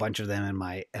 There's a whole bunch of them in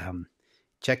my,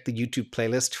 check the YouTube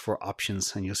playlist for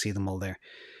options and you'll see them all there.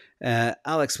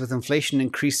 Alex, with inflation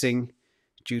increasing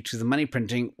due to the money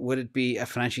printing, would it be a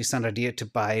financially sound idea to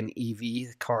buy an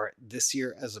EV car this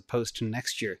year as opposed to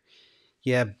next year?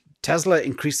 Yeah, Tesla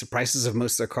increased the prices of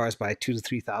most of their cars by 2,000 to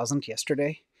 3,000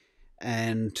 yesterday.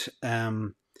 And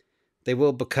they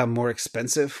will become more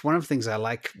expensive. One of the things I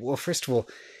like, well, first of all,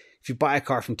 if you buy a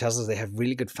car from Tesla, they have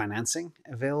really good financing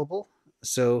available.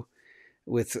 So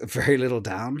with very little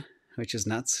down, which is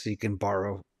nuts. You can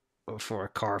borrow for a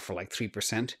car for like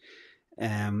 3%.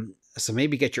 So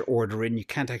maybe get your order in. You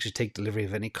can't actually take delivery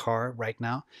of any car right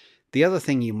now. The other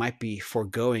thing you might be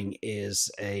foregoing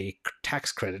is a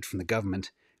tax credit from the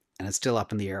government, and it's still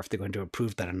up in the air if they're going to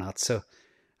approve that or not. So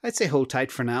I'd say hold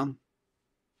tight for now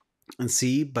and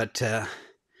see, but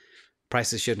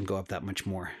prices shouldn't go up that much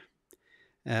more.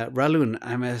 Ralun,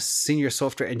 I'm a senior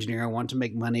software engineer. I want to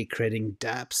make money creating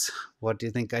dApps. What do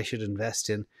you think I should invest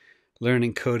in?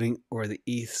 Learning coding or the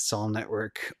ETH, Sol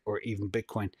network, or even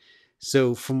Bitcoin?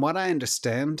 So from what I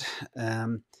understand,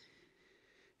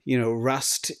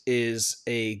 Rust is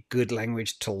a good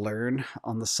language to learn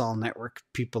on the Sol network.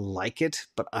 People like it,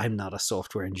 but I'm not a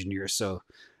software engineer, so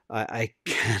I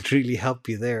can't really help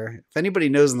you there. If anybody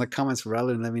knows in the comments,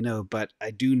 Ralun, let me know. But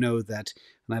I do know that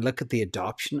when I look at the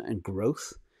adoption and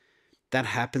growth, that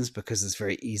happens because it's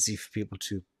very easy for people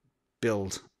to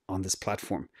build on this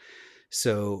platform.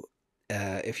 So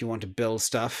if you want to build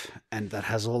stuff and that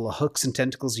has all the hooks and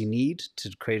tentacles you need to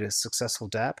create a successful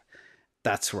dApp,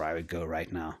 that's where I would go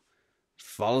right now.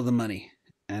 Follow the money.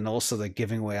 And also they're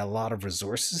giving away a lot of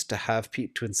resources to have to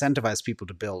incentivize people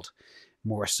to build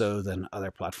more so than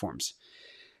other platforms.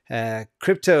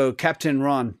 Crypto Captain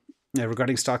Ron,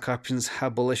 regarding stock options, how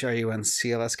bullish are you on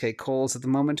CLSK calls at the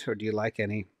moment, or do you like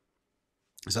any?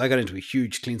 So I got into a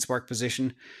huge CleanSpark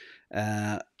position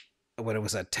when it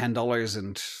was at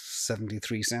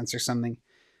 $10.73 or something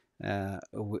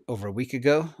over a week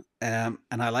ago, and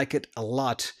I like it a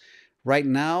lot. Right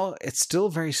now, it's still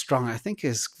very strong. I think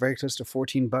it's very close to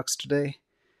 $14 today.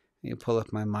 You pull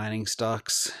up my mining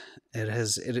stocks.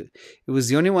 It was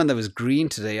the only one that was green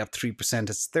today, up 3%.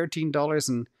 It's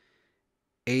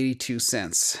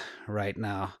 $13.82 right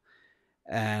now,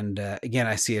 and again,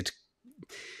 I see it.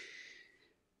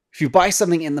 If you buy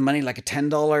something in the money like a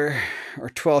 $10 or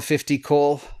 $12.50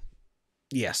 call,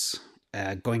 yes,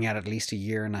 going at least a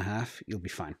year and a half, you'll be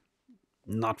fine.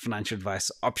 Not financial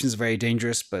advice. Options are very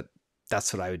dangerous, but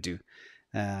that's what I would do.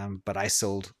 But I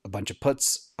sold a bunch of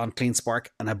puts on CleanSpark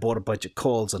and I bought a bunch of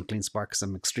calls on CleanSpark because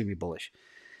I'm extremely bullish.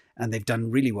 And they've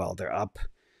done really well. They're up,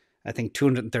 I think,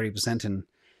 230% in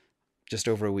just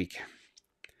over a week.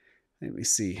 Let me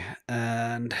see.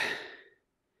 And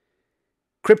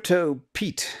Crypto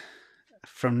Pete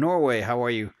from Norway, how are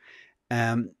you?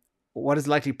 What is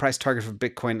the likely price target for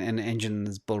Bitcoin and Engine in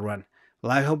this bull run?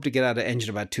 Well, I hope to get out of Engine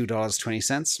about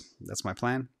 $2.20. That's my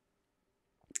plan.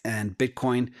 And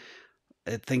Bitcoin,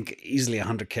 I think easily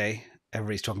 100K.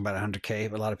 Everybody's talking about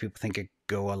 100K, but a lot of people think it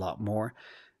go a lot more.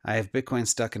 I have Bitcoin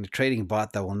stuck in a trading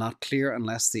bot that will not clear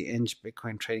unless the Engine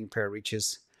Bitcoin trading pair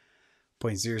reaches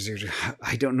 0.002.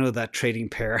 I don't know that trading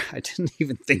pair. I didn't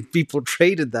even think people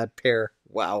traded that pair.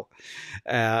 Wow.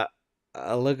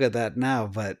 I'll look at that now,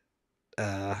 but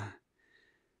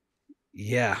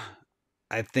yeah,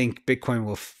 I think Bitcoin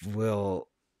will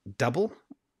double.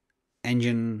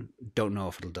 Engine, don't know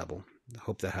if it'll double. I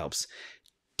hope that helps.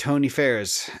 Tony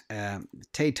Fairs.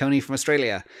 Hey, Tony from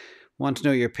Australia. Want to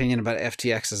know your opinion about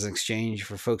FTX as an exchange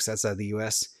for folks outside the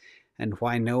US and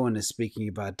why no one is speaking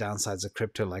about downsides of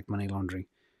crypto like money laundering.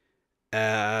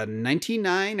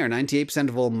 99 or 98%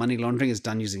 of all money laundering is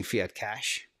done using fiat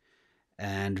cash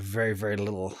and very, very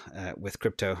little with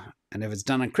crypto. And if it's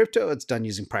done on crypto, it's done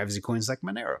using privacy coins like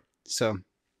Monero. So,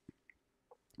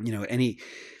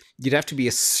 you'd have to be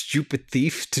a stupid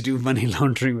thief to do money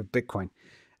laundering with Bitcoin.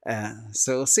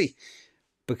 So we'll see.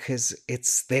 Because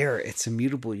it's there, it's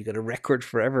immutable. You got a record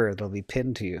forever. It'll be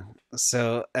pinned to you.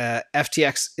 So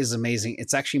FTX is amazing.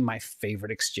 It's actually my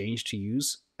favorite exchange to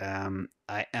use.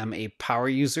 I am a power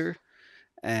user,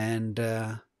 and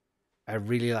I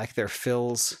really like their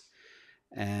fills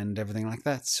and everything like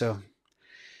that. So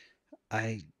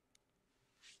I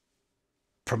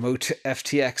promote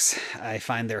FTX. I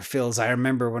find their fills. I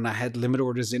remember when I had limit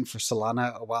orders in for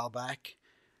Solana a while back.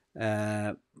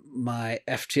 My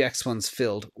FTX ones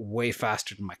filled way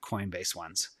faster than my Coinbase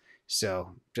ones.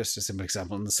 So just a simple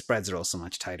example. And the spreads are also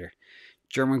much tighter.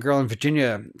 German girl in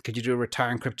Virginia, could you do a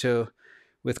retire in crypto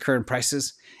with current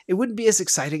prices? It wouldn't be as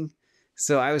exciting.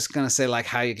 So I was going to say like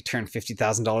how you could turn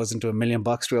 $50,000 into $1 million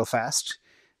real fast.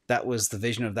 That was the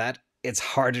vision of that. It's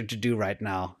harder to do right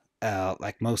now.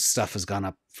 Like most stuff has gone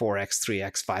up 4x,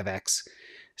 3x, 5x.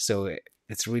 So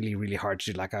it's really, really hard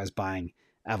to do. Like I was buying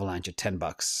Avalanche at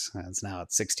 $10. It's now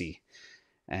at 60.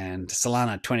 And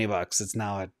Solana at $20. It's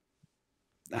now at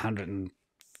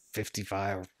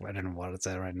 155. I don't know what it's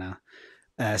at right now.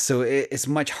 So it's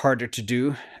much harder to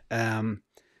do.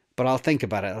 But I'll think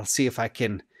about it. I'll see if I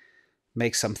can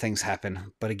make some things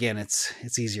happen. But again,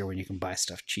 it's easier when you can buy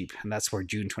stuff cheap. And that's where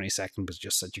June 22nd was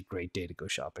just such a great day to go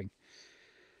shopping.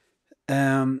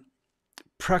 Um,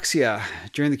 Praxia,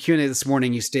 during the Q&A this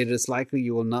morning, you stated it's likely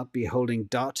you will not be holding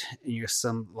DOT in your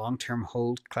some long-term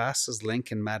hold classes, Link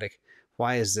and Matic.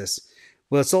 Why is this?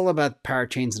 Well, it's all about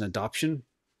parachains and adoption.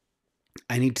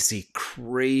 I need to see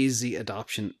crazy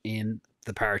adoption in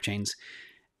the parachains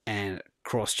and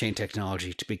cross-chain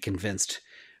technology to be convinced.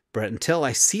 But until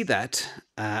I see that,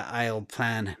 I'll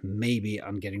plan maybe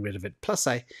on getting rid of it. Plus,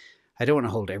 I don't want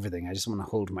to hold everything. I just want to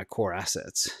hold my core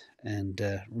assets. And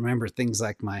remember, things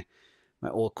like my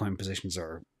altcoin positions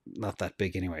are not that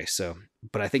big anyway. So,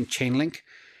 but I think Chainlink,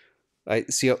 I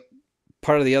see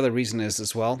part of the other reason is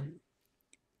as well,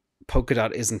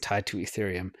 Polkadot isn't tied to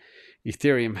Ethereum.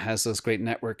 Ethereum has those great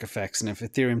network effects. And if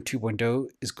Ethereum 2.0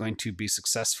 is going to be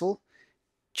successful,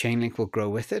 Chainlink will grow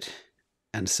with it,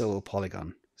 and so will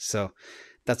Polygon. So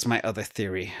that's my other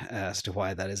theory as to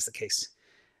why that is the case.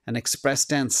 And Express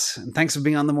Dense, and thanks for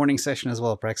being on the morning session as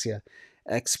well, Praxia.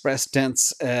 Express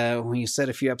Dense, when you said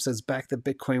a few episodes back that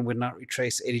Bitcoin would not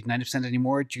retrace 80 to 90%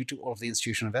 anymore due to all of the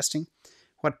institutional investing,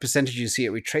 what percentage do you see it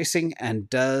retracing? And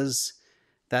does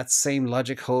that same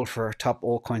logic hold for top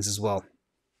altcoins as well?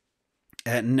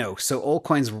 No. So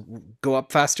altcoins go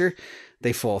up faster,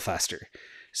 they fall faster.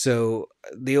 So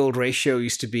the old ratio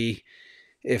used to be,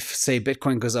 if say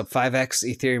Bitcoin goes up 5x,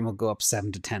 Ethereum will go up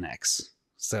 7 to 10x.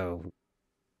 So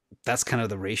that's kind of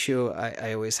the ratio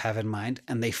I always have in mind.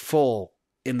 And they fall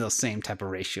in those same type of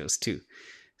ratios too.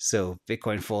 So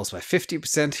Bitcoin falls by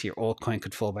 50%, your altcoin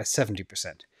could fall by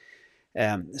 70%.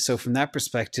 So from that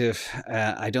perspective,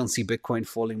 I don't see Bitcoin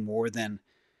falling more than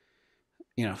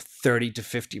 30 to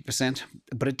 50%.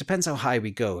 But it depends how high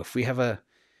we go. If we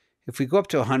go up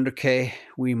to 100K,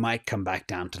 we might come back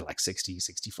down to like 60,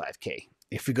 65K.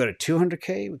 If we go to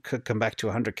 200K, we could come back to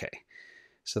 100K.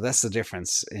 So that's the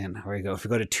difference in where we go. If we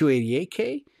go to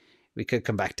 288K, we could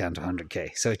come back down to 100K.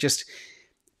 So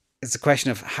it's a question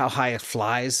of how high it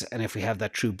flies. And if we have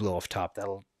that true blow off top,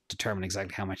 that'll determine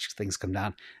exactly how much things come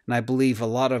down. And I believe a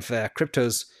lot of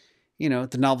cryptos,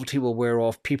 the novelty will wear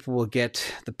off. People will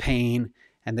get the pain,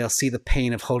 and they'll see the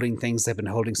pain of holding things they've been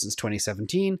holding since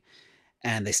 2017.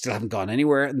 And they still haven't gone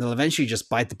anywhere. And they'll eventually just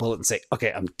bite the bullet and say,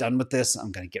 okay, I'm done with this.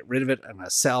 I'm going to get rid of it. I'm going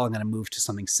to sell. I'm going to move to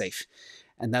something safe.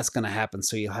 And that's going to happen.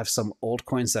 So you'll have some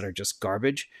altcoins that are just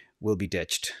garbage will be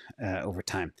ditched over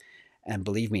time. And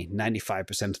believe me,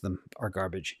 95% of them are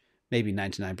garbage, maybe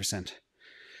 99%.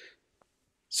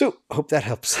 So hope that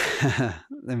helps.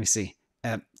 Let me see.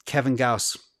 Kevin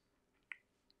Gauss.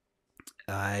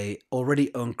 I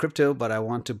already own crypto, but I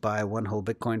want to buy one whole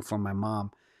Bitcoin for my mom.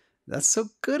 That's so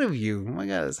good of you. Oh my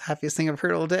God, it's the happiest thing I've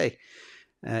heard all day.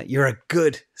 You're a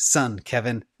good son,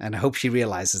 Kevin, and I hope she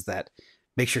realizes that.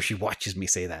 Make sure she watches me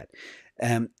say that.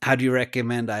 How do you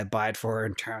recommend I buy it for her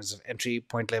in terms of entry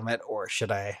point limit, or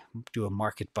should I do a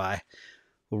market buy?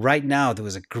 Well, right now, there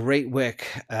was a great wick.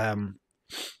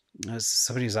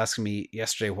 Somebody was asking me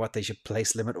yesterday what they should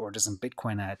place limit orders in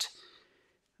Bitcoin at.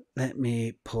 Let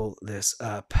me pull this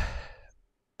up.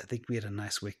 I think we had a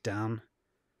nice wick down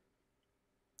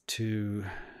to,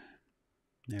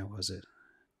 where was it?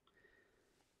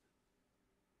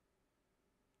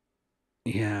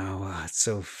 Yeah, well, it's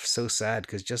so sad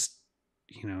because just,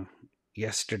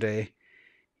 yesterday,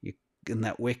 in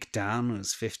that wick down, it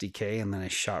was 50K, and then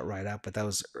it shot right up, but that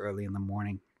was early in the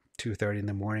morning, 2:30 in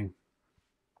the morning.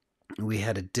 We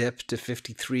had a dip to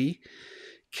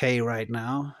 53K right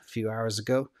now, a few hours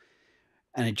ago,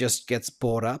 and it just gets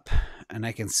bought up, and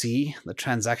I can see the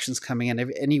transactions coming in.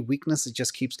 Any weakness, it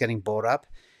just keeps getting bought up,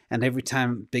 and every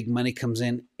time big money comes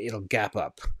in, it'll gap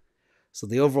up. So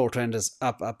the overall trend is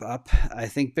up, up, up. I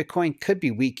think Bitcoin could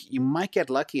be weak. You might get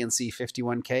lucky and see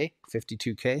 51K,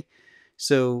 52K.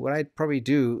 So what I'd probably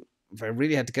do, if I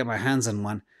really had to get my hands on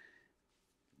one,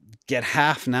 get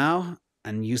half now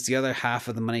and use the other half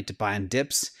of the money to buy in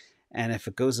dips. And if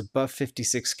it goes above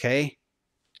 56K,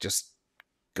 just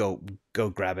go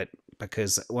grab it.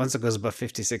 Because once it goes above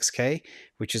 56K,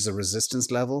 which is a resistance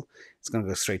level, it's going to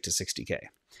go straight to 60K.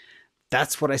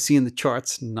 That's what I see in the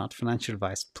charts, not financial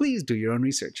advice. Please do your own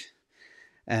research.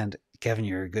 And Kevin,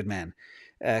 you're a good man.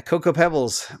 Cocoa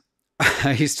Pebbles,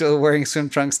 are you still wearing swim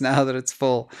trunks now that it's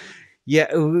full?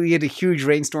 Yeah, we had a huge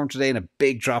rainstorm today and a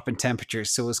big drop in temperature,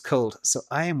 so it was cold. So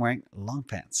I am wearing long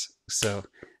pants. So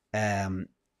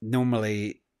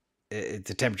normally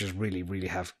the temperatures really, really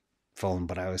have fallen,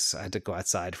 but I had to go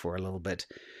outside for a little bit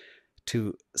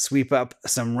to sweep up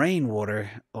some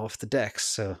rainwater off the decks.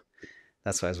 So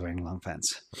that's why I was wearing long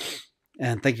pants.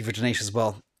 And thank you for donation as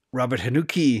well. Robert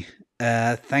Hanuki,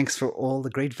 thanks for all the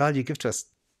great value you give to us.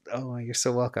 Oh, you're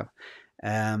so welcome.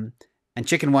 And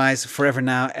Chicken Wise, Forever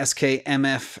Now, SK,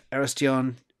 MF,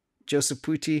 Aristion, Joseph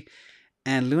Putti,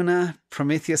 and Luna,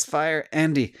 Prometheus Fire,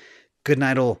 Andy. Good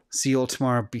night, all. See you all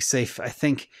tomorrow. Be safe. I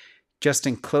think just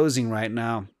in closing right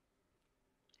now,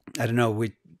 I don't know,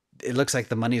 it looks like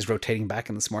the money is rotating back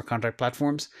in the smart contract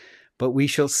platforms, but we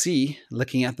shall see.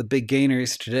 Looking at the big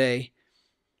gainers today,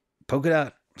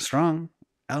 Polkadot strong,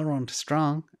 Elrond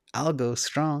strong, Algo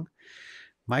strong,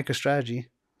 MicroStrategy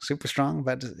super strong,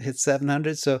 about to hit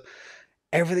 700. So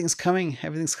everything's coming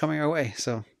our way.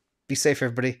 So be safe,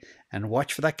 everybody, and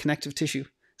watch for that connective tissue.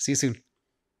 See you soon.